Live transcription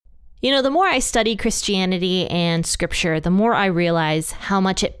You know, the more I study Christianity and scripture, the more I realize how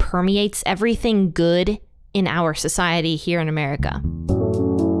much it permeates everything good in our society here in America.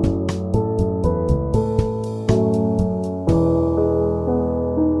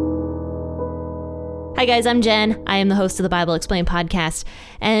 Hi guys, I'm Jen. I am the host of the Bible Explained podcast,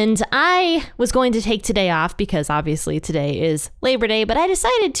 and I was going to take today off because obviously today is Labor Day, but I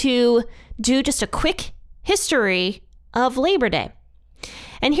decided to do just a quick history of Labor Day.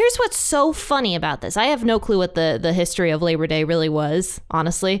 And here's what's so funny about this. I have no clue what the history of Labor Day really was,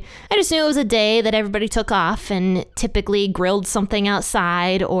 honestly. I just knew it was a day that everybody took off and typically grilled something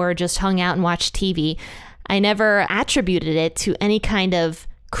outside or just hung out and watched TV. I never attributed it to any kind of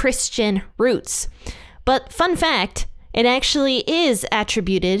Christian roots. But fun fact, it actually is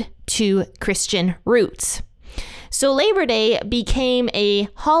attributed to Christian roots. So Labor Day became a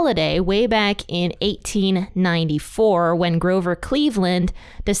holiday way back in 1894 when Grover Cleveland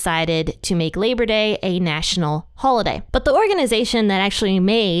decided to make Labor Day a national holiday. But the organization that actually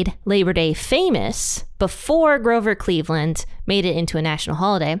made Labor Day famous before Grover Cleveland made it into a national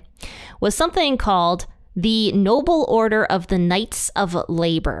holiday was something called the Noble Order of the Knights of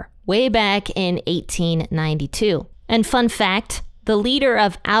Labor, way back in 1892. And fun fact, the leader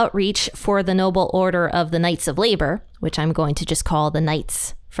of outreach for the Noble Order of the Knights of Labor, which I'm going to just call the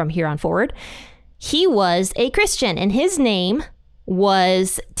Knights from here on forward, he was a Christian, and his name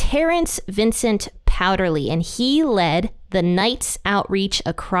was Terence Vincent Powderly, and he led the Knights outreach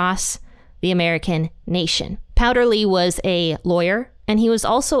across the American nation. Powderly was a lawyer, and he was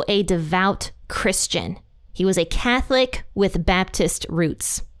also a devout Christian. He was a Catholic with Baptist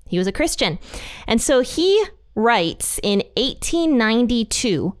roots. He was a Christian. And so he writes in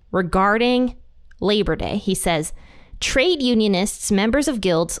 1892 regarding Labor Day, he says, trade unionists, members of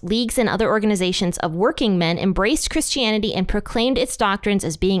guilds, leagues, and other organizations of working men embraced Christianity and proclaimed its doctrines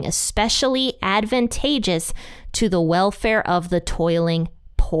as being especially advantageous to the welfare of the toiling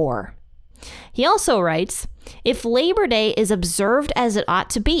poor. He also writes, if Labor Day is observed as it ought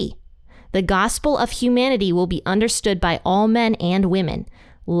to be, the gospel of humanity will be understood by all men and women.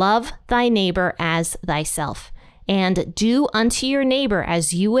 Love thy neighbor as thyself, and do unto your neighbor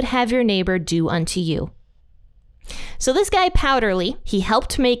as you would have your neighbor do unto you. So this guy Powderly, he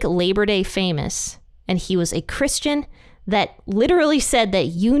helped make Labor Day famous, and he was a Christian that literally said that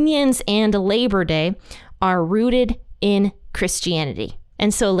unions and Labor Day are rooted in Christianity.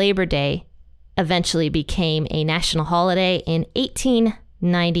 And so Labor Day eventually became a national holiday in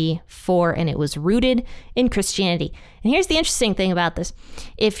 1894, and it was rooted in Christianity. And here's the interesting thing about this.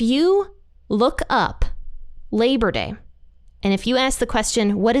 If you look up Labor Day, and if you ask the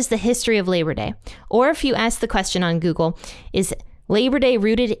question, what is the history of Labor Day? Or if you ask the question on Google, is Labor Day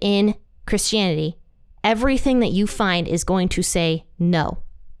rooted in Christianity? Everything that you find is going to say no.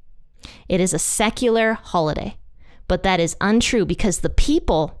 It is a secular holiday. But that is untrue because the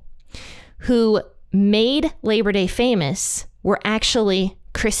people who made Labor Day famous were actually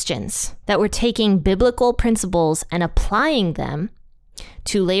Christians that were taking biblical principles and applying them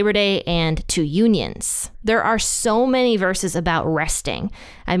to Labor Day and to unions. There are so many verses about resting.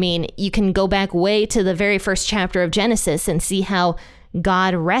 I mean, you can go back way to the very first chapter of Genesis and see how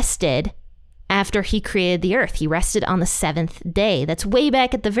God rested after he created the earth. He rested on the seventh day. That's way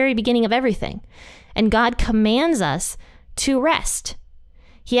back at the very beginning of everything. And God commands us to rest.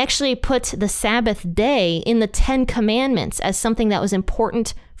 He actually put the Sabbath day in the 10 Commandments as something that was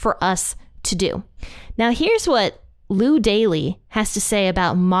important for us to do. Now, here's what Lou Daly has to say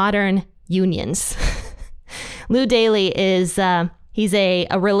about modern unions. Lou Daly is, he's a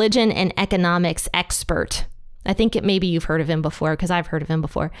religion and economics expert. I think maybe you've heard of him before because I've heard of him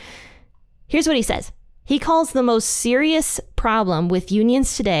before. Here's what he says. He calls the most serious problem with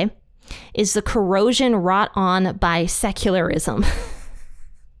unions today is the corrosion wrought on by secularism.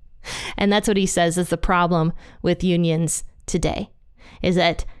 And that's what he says is the problem with unions today, is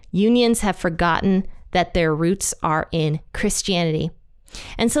that unions have forgotten that their roots are in Christianity.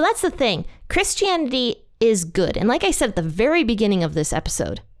 And so that's the thing. Christianity is good. And like I said at the very beginning of this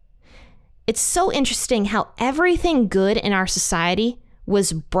episode, it's so interesting how everything good in our society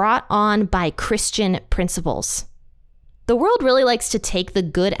was brought on by Christian principles. The world really likes to take the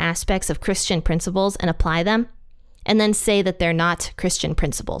good aspects of Christian principles and apply them, and then say that they're not Christian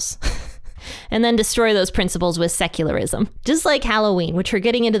principles. And then destroy those principles with secularism. Just like Halloween, which we're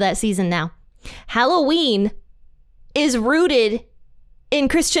getting into that season now. Halloween is rooted in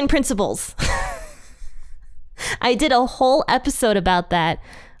Christian principles. I did a whole episode about that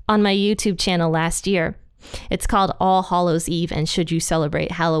on my YouTube channel last year. It's called All Hallows Eve and Should You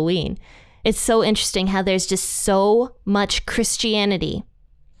Celebrate Halloween? It's so interesting how there's just so much Christianity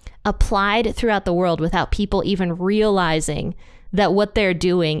applied throughout the world without people even realizing that what they're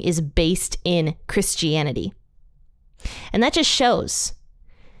doing is based in Christianity. And that just shows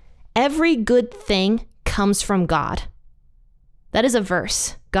every good thing comes from God. That is a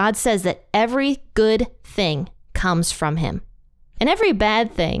verse. God says that every good thing comes from him. And every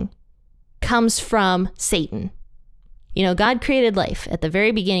bad thing comes from Satan. You know, God created life at the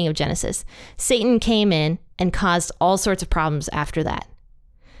very beginning of Genesis. Satan came in and caused all sorts of problems after that.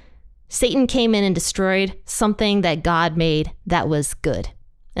 Satan came in and destroyed something that God made that was good.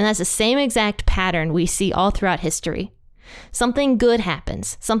 And that's the same exact pattern we see all throughout history. Something good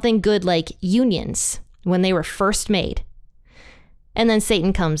happens, something good like unions when they were first made. And then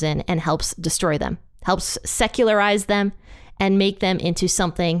Satan comes in and helps destroy them, helps secularize them and make them into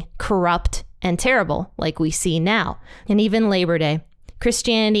something corrupt and terrible like we see now. And even Labor Day.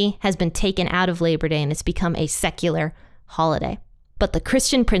 Christianity has been taken out of Labor Day and it's become a secular holiday. But the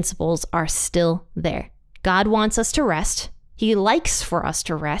Christian principles are still there. God wants us to rest. He likes for us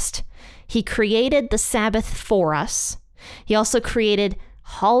to rest. He created the Sabbath for us. He also created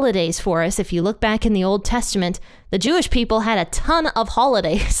holidays for us. If you look back in the Old Testament, the Jewish people had a ton of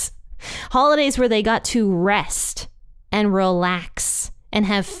holidays. Holidays where they got to rest and relax and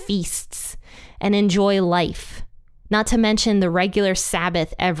have feasts and enjoy life. Not to mention the regular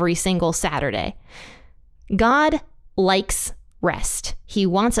Sabbath every single Saturday. God likes rest. He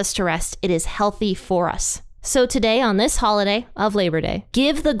wants us to rest. It is healthy for us. So today, on this holiday of Labor Day,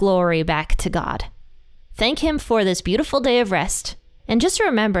 give the glory back to God. Thank him for this beautiful day of rest. And just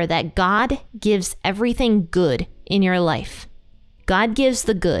remember that God gives everything good in your life. God gives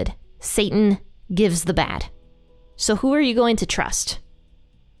the good. Satan gives the bad. So who are you going to trust?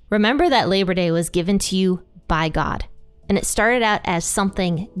 Remember that Labor Day was given to you by God. And it started out as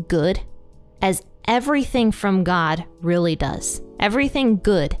something good, as everything from God really does. Everything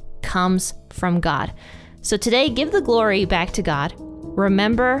good comes from God. So today, give the glory back to God.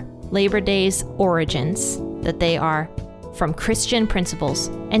 Remember Labor Day's origins, that they are from Christian principles,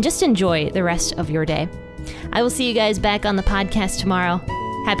 and just enjoy the rest of your day. I will see you guys back on the podcast tomorrow.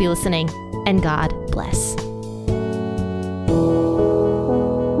 Happy listening, and God bless.